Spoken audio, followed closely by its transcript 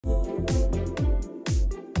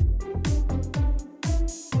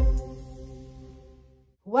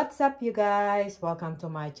What's up, you guys? Welcome to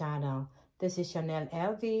my channel. This is Chanel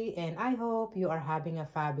LV and I hope you are having a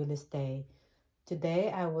fabulous day. Today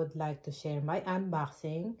I would like to share my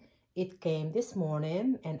unboxing. It came this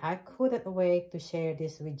morning and I couldn't wait to share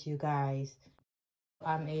this with you guys.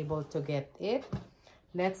 I'm able to get it.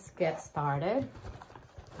 Let's get started.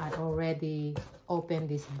 I already opened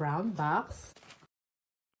this brown box.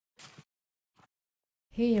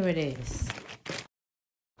 Here it is.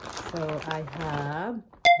 So I have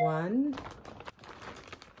 1,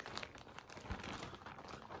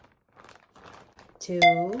 2,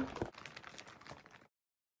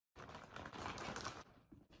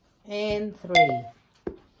 and 3.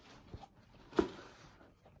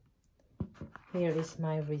 Here is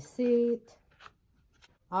my receipt.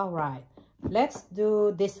 All right, let's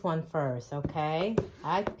do this one first, okay?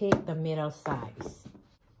 I picked the middle size.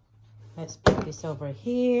 Let's put this over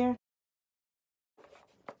here.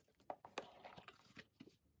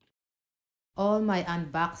 All my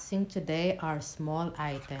unboxing today are small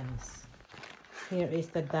items. Here is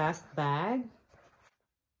the dust bag.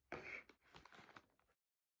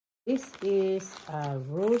 This is a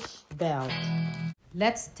ruche belt.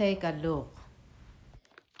 Let's take a look.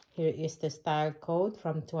 Here is the style code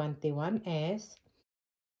from 21S.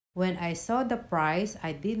 When I saw the price,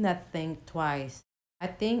 I did not think twice. I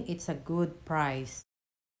think it's a good price.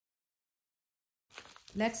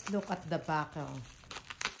 Let's look at the buckle.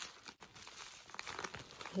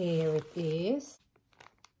 Here it is.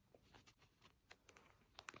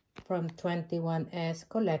 From 21S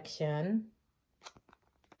collection.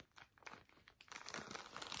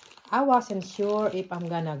 I wasn't sure if I'm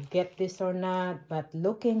gonna get this or not, but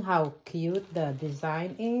looking how cute the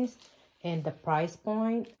design is and the price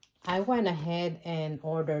point, I went ahead and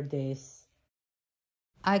ordered this.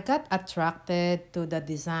 I got attracted to the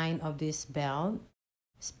design of this belt,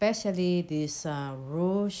 especially this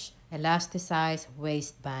ruche elasticized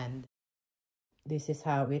waistband. This is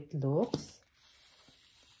how it looks.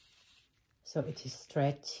 So it is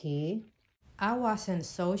stretchy. I wasn't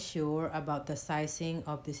so sure about the sizing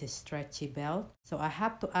of this stretchy belt, so I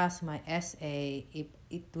have to ask my SA if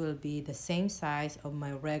it will be the same size of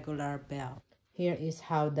my regular belt. Here is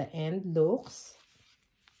how the end looks.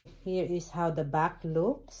 Here is how the back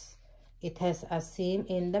looks. It has a seam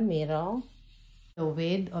in the middle. The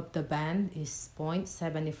width of the band is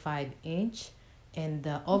 0.75 inch and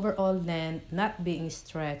the overall length not being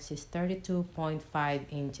stretched is 32.5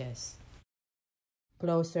 inches.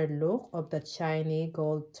 Closer look of the shiny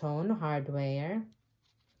gold tone hardware.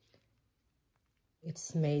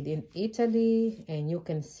 It's made in Italy and you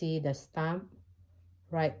can see the stamp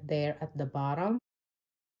right there at the bottom.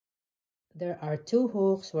 There are 2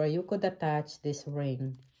 hooks where you could attach this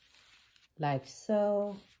ring like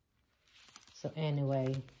so. So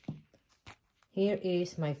anyway, here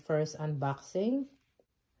is my first unboxing.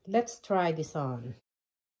 Let's try this on.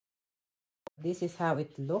 This is how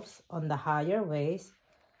it looks on the higher waist.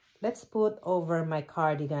 Let's put over my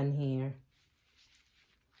cardigan here.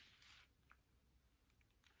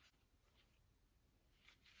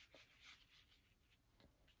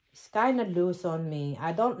 It's kind of loose on me.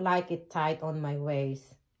 I don't like it tight on my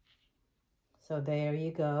waist. So there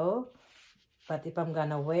you go. But if I'm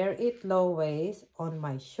gonna wear it low waist on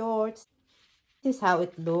my shorts, this is how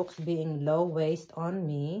it looks being low waist on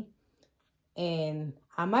me. And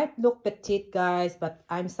I might look petite, guys, but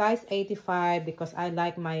I'm size 85 because I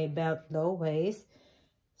like my belt low waist.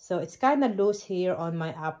 So it's kind of loose here on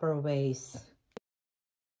my upper waist.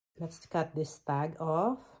 Let's cut this tag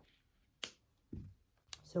off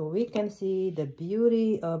so we can see the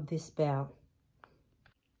beauty of this belt.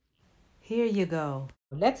 Here you go.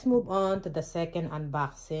 Let's move on to the second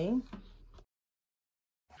unboxing.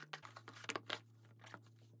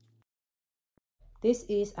 This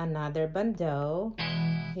is another bandeau.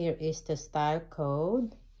 Here is the style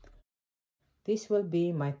code. This will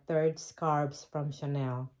be my 3rd scarves from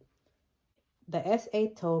Chanel. The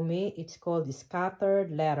SA told me it's called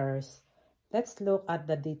scattered letters. Let's look at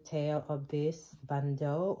the detail of this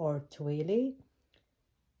bandeau or twilly.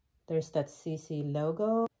 There's that CC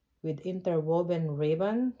logo with interwoven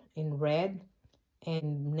ribbon in red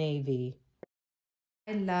and navy.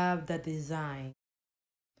 I love the design.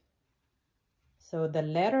 So the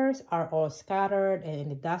letters are all scattered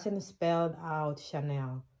and it doesn't spell out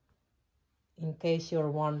Chanel, in case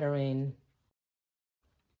you're wondering.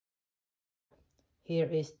 Here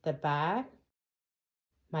is the back.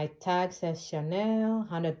 My tag says Chanel,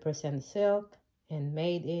 100% silk, and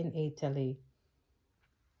made in Italy.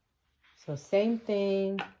 So same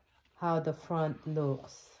thing, how the front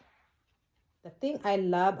looks. The thing I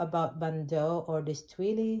love about bandeau or this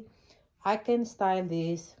twilly, I can style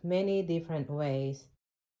this many different ways.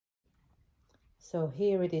 So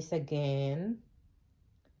here it is again.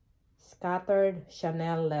 Scattered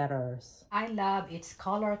Chanel letters. I love its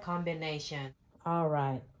color combination. All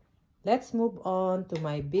right, let's move on to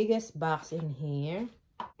my biggest box in here.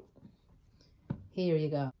 Here you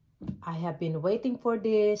go. I have been waiting for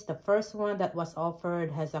this. The first one that was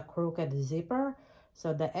offered has a crooked zipper.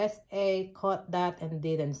 So the SA caught that and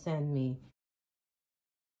didn't send me.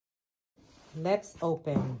 Let's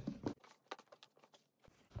open.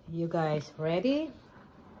 You guys ready?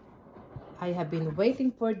 I have been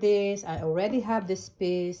waiting for this. I already have this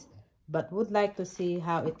piece, but would like to see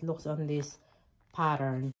how it looks on this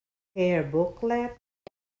pattern. Hair booklet.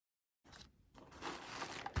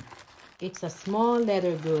 It's a small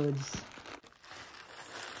leather goods.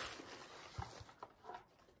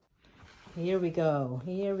 Here we go.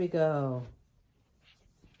 Here we go.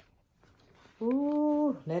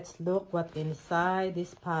 Ooh, let's look what's inside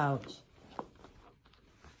this pouch.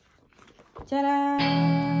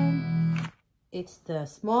 Ta-da! It's the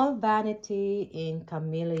small vanity in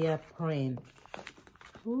Camellia print.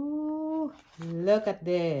 Ooh, look at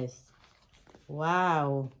this.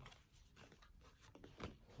 Wow.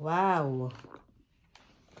 Wow.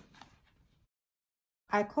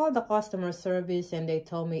 I called the customer service and they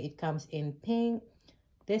told me it comes in pink,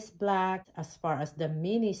 this black. As far as the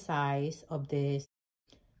mini size of this,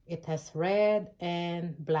 it has red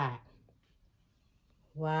and black.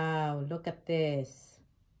 Wow, look at this.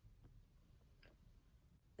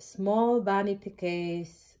 Small vanity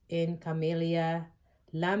case in Camellia,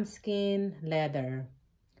 lambskin leather,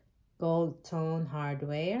 gold tone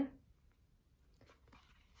hardware.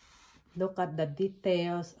 Look at the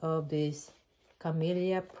details of this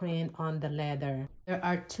Camellia print on the leather. There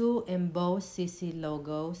are two embossed CC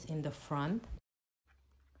logos in the front.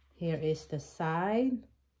 Here is the side.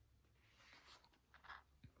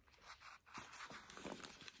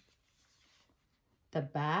 The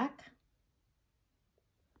back.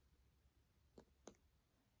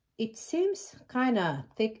 It seems kind of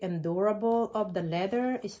thick and durable of the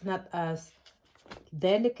leather. It's not as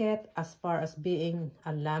delicate as far as being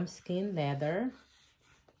a lambskin leather.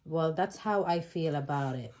 Well, that's how I feel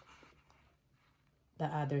about it. The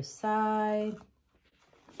other side.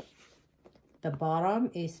 The bottom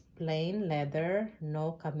is plain leather,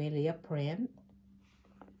 no Camellia print.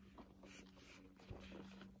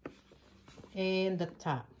 And the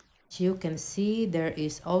top. As you can see, there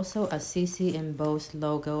is also a CC embossed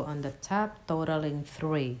logo on the top, totaling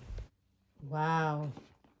 3. Wow.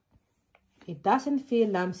 It doesn't feel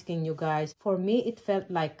lambskin, you guys. For me, it felt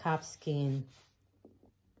like calfskin.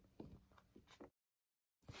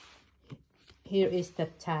 Here is the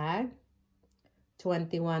tag,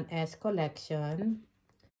 21S collection.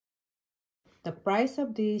 The price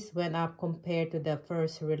of this went up compared to the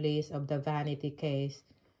first release of the vanity case.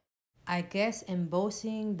 I guess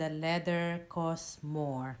embossing the leather costs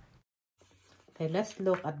more. Okay, let's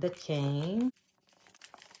look at the chain.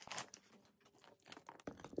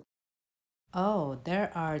 Oh, there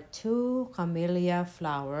are 2 camellia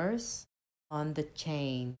flowers on the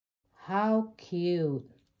chain. How cute!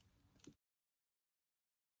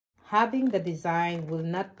 Having the design will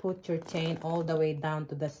not put your chain all the way down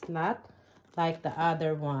to the slot like the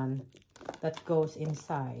other one that goes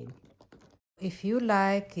inside. If you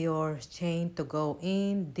like your chain to go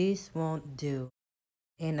in, this won't do.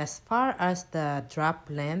 And as far as the drop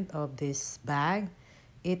length of this bag,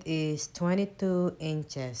 it is 22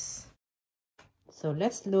 inches. So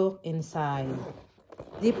let's look inside.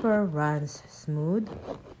 Zipper runs smooth.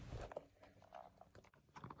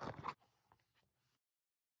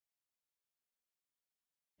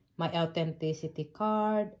 My authenticity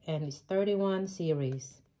card, and it's 31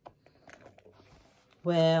 series.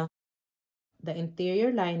 Well, the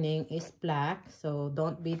interior lining is black, so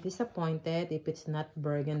don't be disappointed if it's not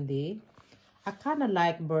burgundy. I kind of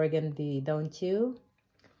like burgundy, don't you?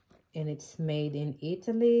 And it's made in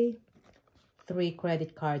Italy. 3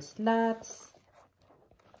 credit card slots.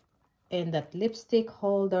 And that lipstick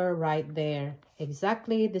holder right there.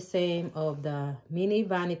 Exactly the same of the mini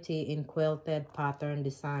vanity in quilted pattern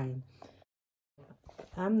design.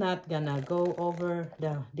 I'm not gonna go over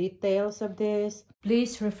the details of this.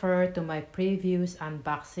 Please refer to my previous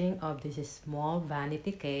unboxing of this small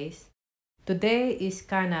vanity case. Today is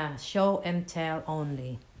kinda show and tell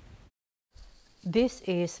only. This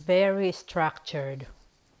is very structured.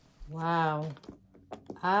 Wow,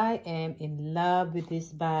 I am in love with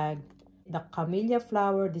this bag. The camellia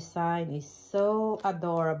flower design is so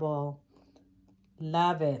adorable.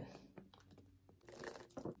 Love it.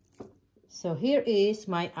 So here is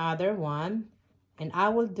my other one, and I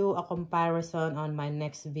will do a comparison on my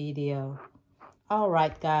next video.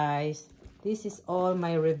 Alright guys, this is all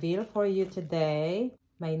my reveal for you today.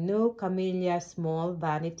 My new Camellia small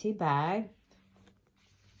vanity bag,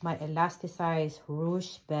 my elasticized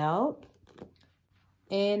ruche belt,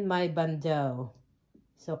 and my bandeau.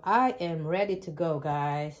 So I am ready to go,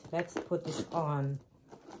 guys. Let's put this on.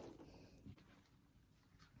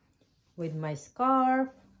 With my scarf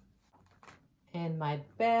and my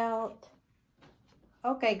belt.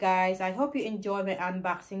 Okay guys, I hope you enjoyed my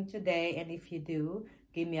unboxing today, and if you do,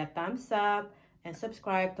 give me a thumbs up and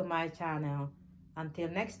subscribe to my channel. Until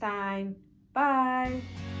next time, bye!